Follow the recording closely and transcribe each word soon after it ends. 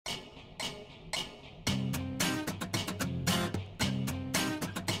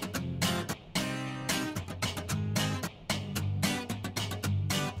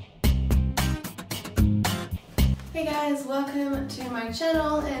Hey guys, welcome to my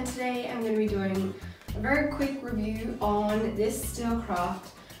channel, and today I'm going to be doing a very quick review on this Steelcraft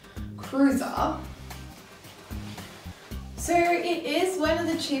cruiser. So it is one of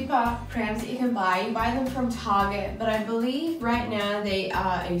the cheaper prams that you can buy. You buy them from Target, but I believe right now they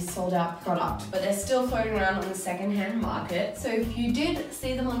are a sold out product, but they're still floating around on the secondhand market. So if you did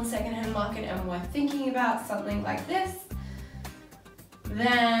see them on the secondhand market and were thinking about something like this,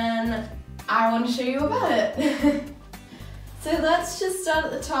 then I want to show you about it. So let's just start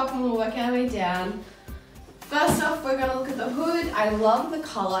at the top and we'll work our way down. First off, we're going to look at the hood. I love the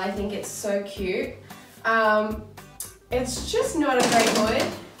color. I think it's so cute. It's just not a great hood.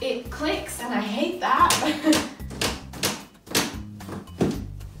 It clicks and I hate that.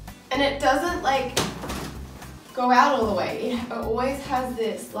 And it doesn't like go out all the way. It always has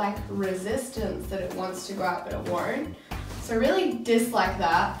this like resistance that it wants to go out but it won't. So I really dislike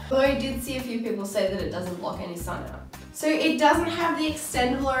that. Although I did see a few people say that it doesn't block any sun out. So it doesn't have the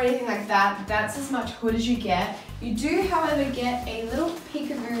extendable or anything like that. That's as much hood as you get. You do, however, get a little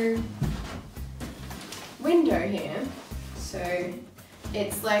peekaboo window here. So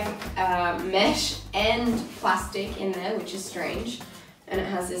it's like mesh and plastic in there, which is strange. And it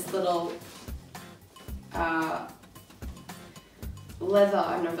has this little leather,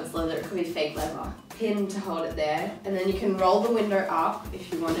 I don't know if it's leather, it could be fake leather, pin to hold it there. And then you can roll the window up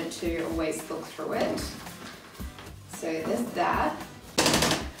if you wanted to always look through it. So there's that.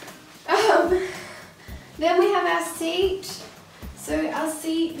 Then we have our seat. So our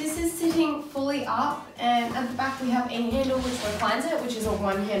seat, this is sitting fully up, and at the back we have a handle which reclines it, which is a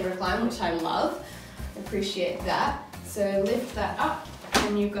one-hand recline, which I love. Appreciate that. So lift that up,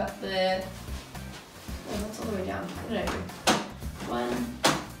 and you've got the, oh, that's all the way down. What did I do? 1,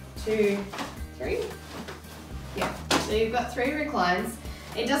 2, 3. Yeah, so you've got 3 reclines.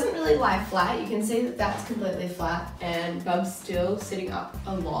 It doesn't really lie flat. You can see that that's completely flat, and Bub's still sitting up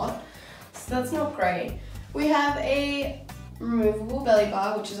a lot. So that's not great. We have a removable belly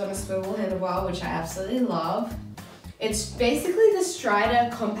bar, which is on a swivel handlebar, which I absolutely love. It's basically the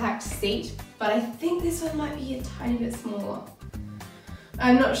Strider compact seat, but I think this one might be a tiny bit smaller.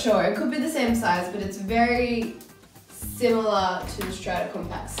 I'm not sure. It could be the same size, but it's very similar to the Strider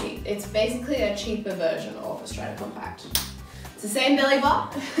compact seat. It's basically a cheaper version of the Strider compact. It's the same belly bar,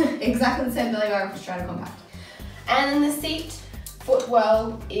 exactly the same belly bar of the Strider compact. And then the seat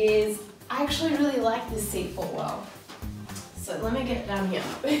footwell is, I actually really like this seat footwell. So let me get down here.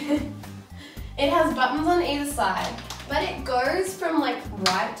 It has buttons on either side, but it goes from like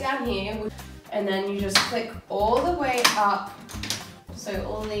right down here, and then you just click all the way up. So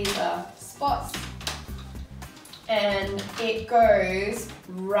all these are spots, and it goes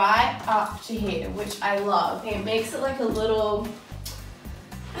right up to here, which I love. It makes it like a little,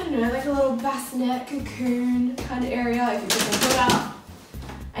 I don't know, like a little bassinet cocoon kind of area if you can put up.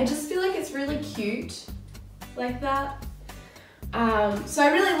 I just feel like it's really cute like that. So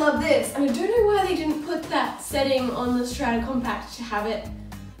I really love this, and I don't know why they didn't put that setting on the Strider compact to have it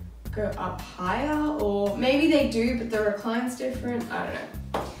go up higher, or maybe they do but the recline's different, I don't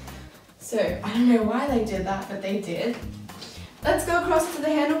know. So I don't know why they did that, but they did. Let's go across to the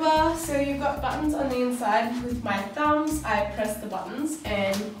handlebar. So you've got buttons on the inside. With my thumbs, I press the buttons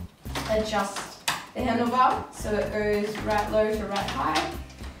and adjust the handlebar. So it goes right low to right high.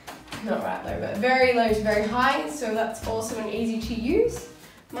 Not right low, but very low to very high. So that's also an easy to use.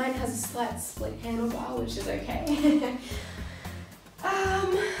 Mine has a slight split handlebar, which is okay.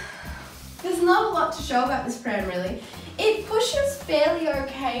 There's not a lot to show about this pram really. It pushes fairly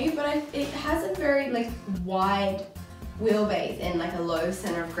okay, but it has a very like wide wheelbase and like a low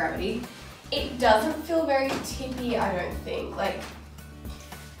center of gravity. It doesn't feel very tippy, I don't think. Like,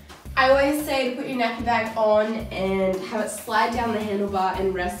 I always say to put your nappy bag on and have it slide down the handlebar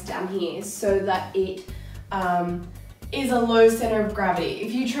and rest down here so that it is a low center of gravity.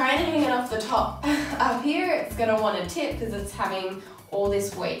 If you try and hang it off the top up here, it's gonna want to tip because it's having all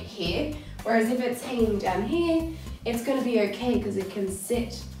this weight here. Whereas if it's hanging down here, it's going to be okay because it can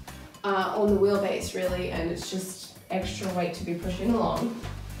sit on the wheelbase really, and it's just extra weight to be pushing along.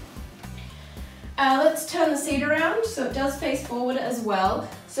 Let's turn the seat around so it does face forward as well.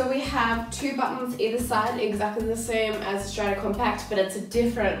 So we have 2 buttons either side, exactly the same as the Strider compact, but it's a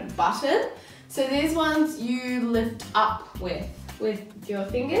different button. So these ones you lift up with your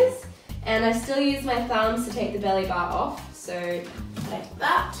fingers, and I still use my thumbs to take the belly bar off. So like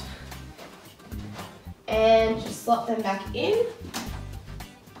that. And just slot them back in.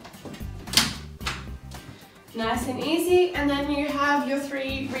 Nice and easy. And then you have your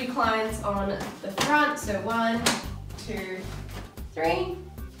 3 reclines on the front. So 1, 2, 3.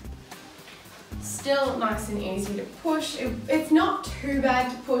 still nice and easy to push. It's not too bad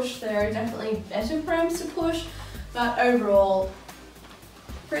to push. There are definitely better prams to push, but overall,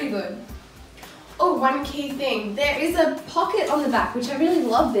 pretty good. Oh, one key thing. There is a pocket on the back, which I really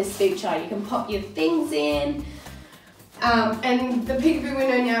love this feature. You can pop your things in. And the peekaboo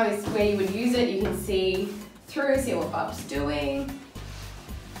window now is where you would use it. You can see through, see what Bub's doing.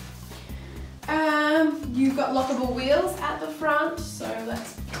 You've got lockable wheels at the front, so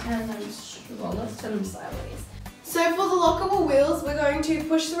let's turn them sideways. So for the lockable wheels, we're going to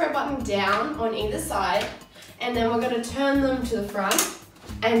push the red button down on either side, and then we're going to turn them to the front,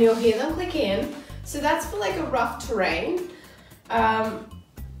 and you'll hear them click in. So that's for like a rough terrain.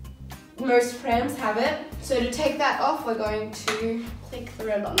 Most prams have it. So to take that off, we're going to click the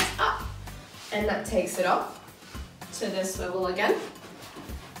red buttons up, and that takes it off. So there's swivel again.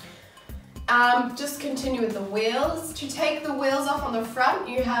 Just continue with the wheels. To take the wheels off on the front,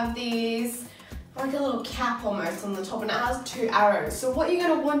 you have these, like a little cap almost on the top, and it has 2 arrows. So what you're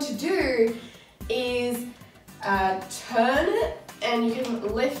going to want to do is turn it, and you can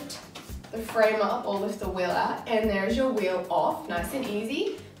lift the frame up or lift the wheel out, and there's your wheel off, nice and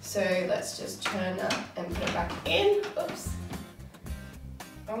easy. So let's just turn that and put it back in. Oops.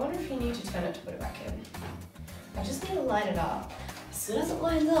 I wonder if you need to turn it to put it back in. I just need to line it up. As soon as it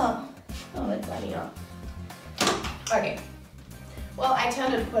lines up, oh, it's lining up. Okay. Well, I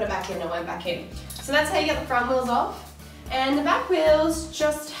turned it to put it back in and went back in. So that's how you get the front wheels off. And the back wheels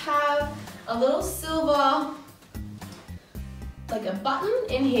just have a little silver, like a button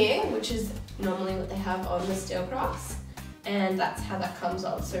in here, which is normally what they have on the Steelcrafts. And that's how that comes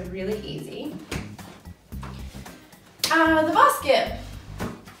on, so really easy. The basket.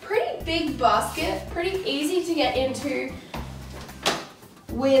 Pretty big basket, pretty easy to get into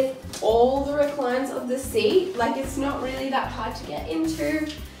with all the reclines of the seat. Like, it's not really that hard to get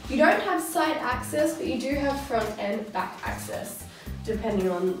into. You don't have side access, but you do have front and back access, depending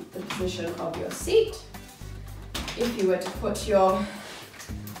on the position of your seat. If you were to put your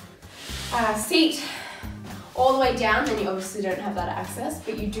seat all the way down, then you obviously don't have that access,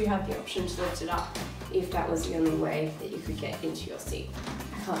 but you do have the option to lift it up if that was the only way that you could get into your seat.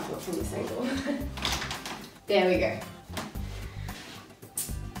 I can't do it from this angle. There we go.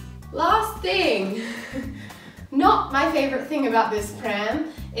 Last thing, not my favorite thing about this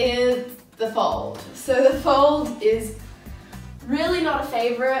pram, is the fold. So the fold is really not a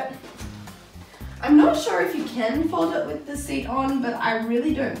favorite. I'm not sure if you can fold it with the seat on, but I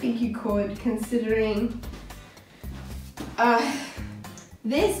really don't think you could, considering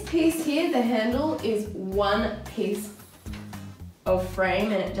this piece here, the handle, is one piece of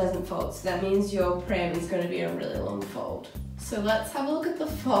frame and it doesn't fold. So that means your pram is going to be a really long fold. So let's have a look at the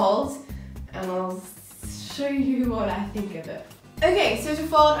folds and I'll show you what I think of it. Okay, so to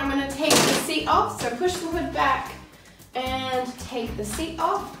fold, I'm going to take the seat off. So push the hood back and take the seat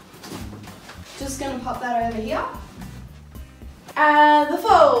off. Just going to pop that over here. The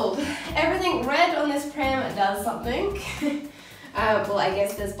fold. Everything red on this pram, it does something. Well, I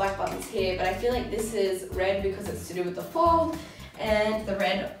guess there's black buttons here, but I feel like this is red because it's to do with the fold, and the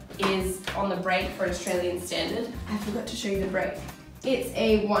red is on the brake for Australian standard. I forgot to show you the brake. It's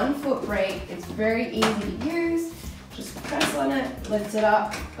a 1-foot brake. It's very easy to use. Just press on it, lift it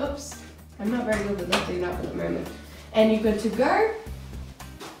up. Oops, I'm not very good with lifting it up at the moment. And you're good to go.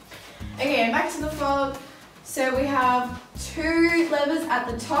 Okay, back to the fold. So we have 2 levers at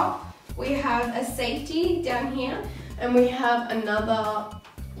the top. We have a safety down here, and we have another,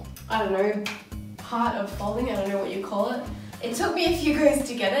 I don't know, part of folding. I don't know what you call it. It took me a few goes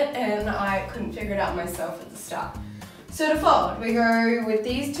to get it, and I couldn't figure it out myself at the start. So to fold, we go with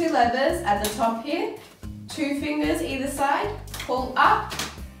these 2 levers at the top here, 2 fingers either side, pull up,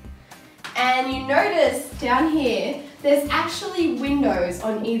 and you notice down here, there's actually windows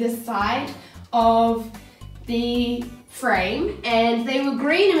on either side of the frame, and they were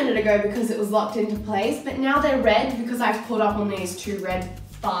green a minute ago because it was locked into place, but now they're red because I've pulled up on these 2 red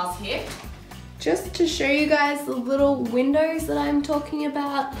bars here. Just to show you guys the little windows that I'm talking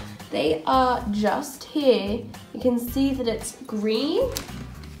about, they are just here. You can see that it's green,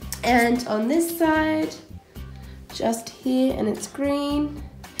 and on this side, just here, and it's green.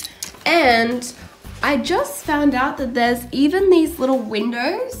 And I just found out that there's even these little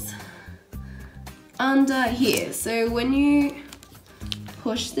windows under here. So when you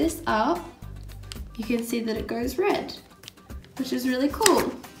push this up, you can see that it goes red, which is really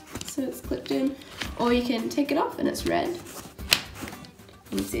cool. So it's clipped in, or you can take it off and it's red.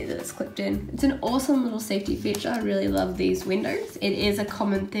 You can see that it's clipped in. It's an awesome little safety feature. I really love these windows. It is a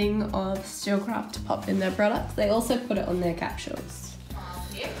common thing of Steelcraft to pop in their products. They also put it on their capsules.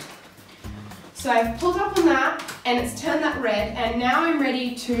 So I've pulled up on that and it's turned that red, and now I'm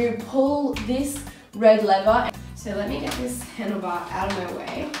ready to pull this red lever. So let me get this handlebar out of my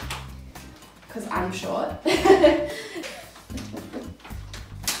way because I'm short. This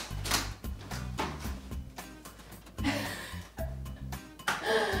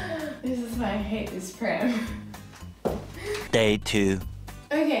is why I hate this pram. Day 2.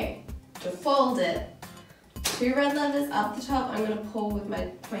 Okay, to fold it, 2 red levers up the top. I'm going to pull with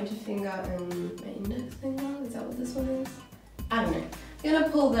my pointer finger and my index finger. Is that what this one is? I don't know. I'm going to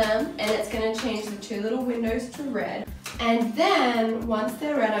pull them and it's going to change the 2 little windows to red. And then once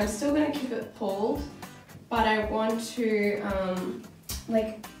they're red, I'm still going to keep it pulled, but I want to,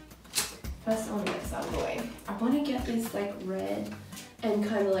 first I want to get this out of the way. I want to get this like red and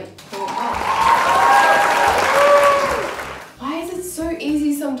kind of like pull up. Why is it so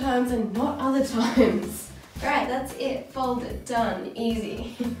easy sometimes and not other times? Alright, that's it. Fold it. Done.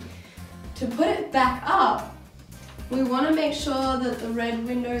 Easy. To put it back up, we want to make sure that the red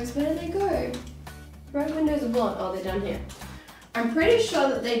windows, where do they go? Red windows are gone. Oh, they're down here. I'm pretty sure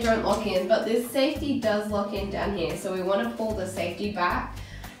that they don't lock in, but this safety does lock in down here. So we want to pull the safety back.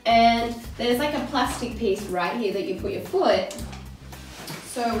 And there's like a plastic piece right here that you put your foot.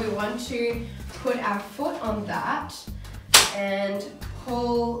 So we want to put our foot on that and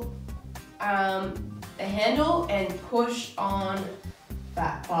pull the handle and push on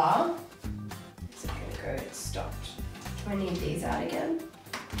that bar. Is it gonna go? It stopped. Do I need these out again?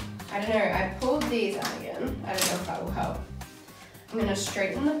 I don't know, I pulled these out again. I don't know if that will help. I'm gonna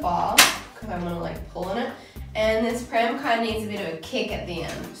straighten the bar because I wanna like pull on it. And this pram kind of needs a bit of a kick at the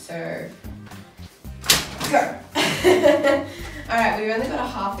end, so go. All right, we've only got a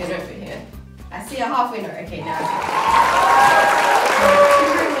half window over here. I see a half window. Okay, now so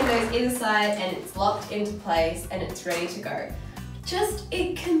 2 windows either side, and it's locked into place, and it's ready to go.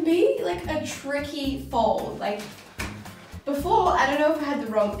 It can be like a tricky fold. Like before, I don't know if I had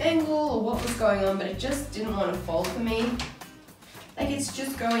the wrong angle or what was going on, but it just didn't want to fold for me. Like it's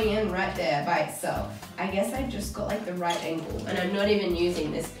just going in right there by itself. I guess I just got like the right angle, and I'm not even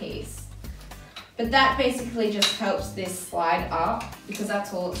using this piece. But that basically just helps this slide up, because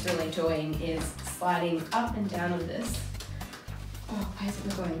that's all it's really doing is sliding up and down with this. Oh, why is it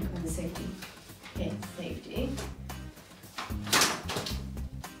not going on the safety? Okay, safety.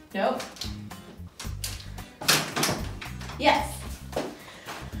 Nope. Yes.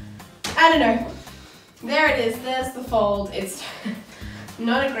 I don't know. There it is, there's the fold. It's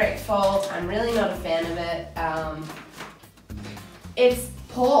not a great fold. I'm really not a fan of it. It's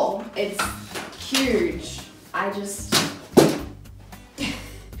poor. It's huge.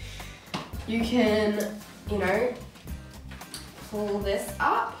 You can, you know, pull this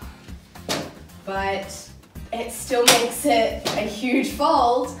up, but it still makes it a huge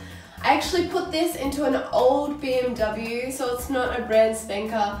fold. I actually put this into an old BMW, so it's not a brand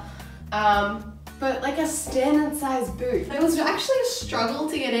spanker, but like a standard size boot. It was actually a struggle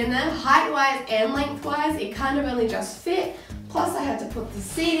to get in there, height-wise and length-wise. It kind of only just fit. Plus I had to put the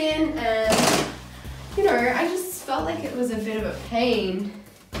seat in, and you know, I just felt like it was a bit of a pain.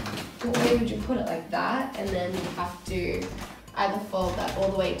 What way would you put it like that? And then you have to either fold that all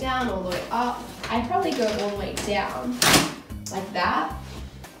the way down, all the way up. I'd probably go all the way down, like that.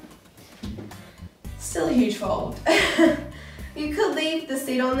 Still a huge fold. You could leave the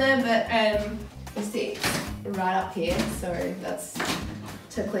seat on there, but the seat's right up here, so that's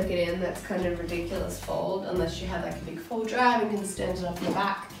to click it in. That's kind of ridiculous fold, unless you have like a big full drive and can stand it up in the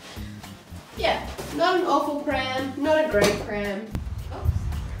back. Yeah, not an awful pram, not a great pram.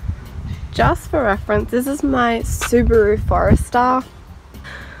 Just for reference, this is my Subaru Forester,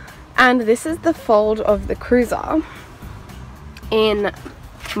 and this is the fold of the Cruiser in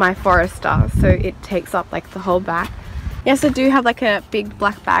my Forester, so it takes up like the whole back. Yes, I do have like a big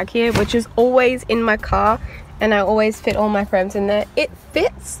black bag here, which is always in my car, and I always fit all my prams in there. It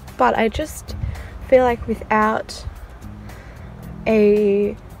fits, but I just feel like without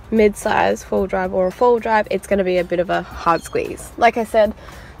a mid-size full drive or a full drive, it's going to be a bit of a hard squeeze. Like I said,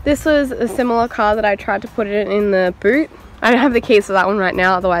 this was a similar car that I tried to put it in the boot. I don't have the keys for that one right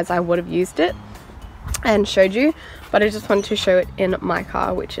now, otherwise I would have used it and showed you, but I just wanted to show it in my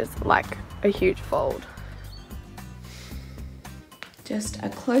car, which is like a huge fold. Just a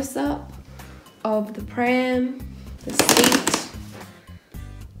close-up of the pram, the seat.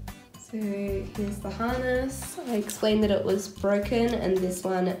 So here's the harness. I explained that it was broken and this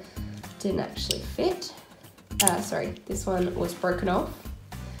one didn't actually fit. Sorry, this one was broken off,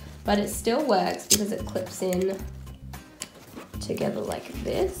 but it still works because it clips in together like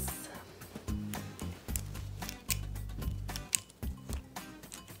this.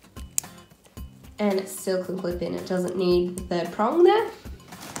 and it's still can clip in. It doesn't need the third prong there.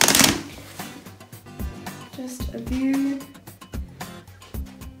 Just a view,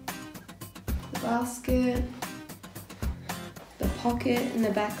 the basket, the pocket in the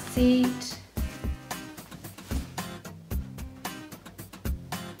back seat.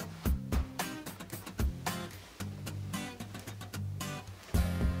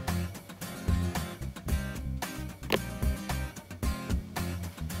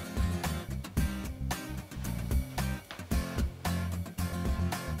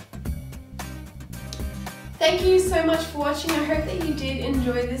 Thank you so much for watching. I hope that you did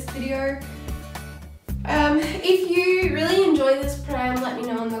enjoy this video. If you really enjoy this pram, let me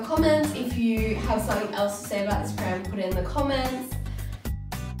know in the comments. If you have something else to say about this pram, put it in the comments.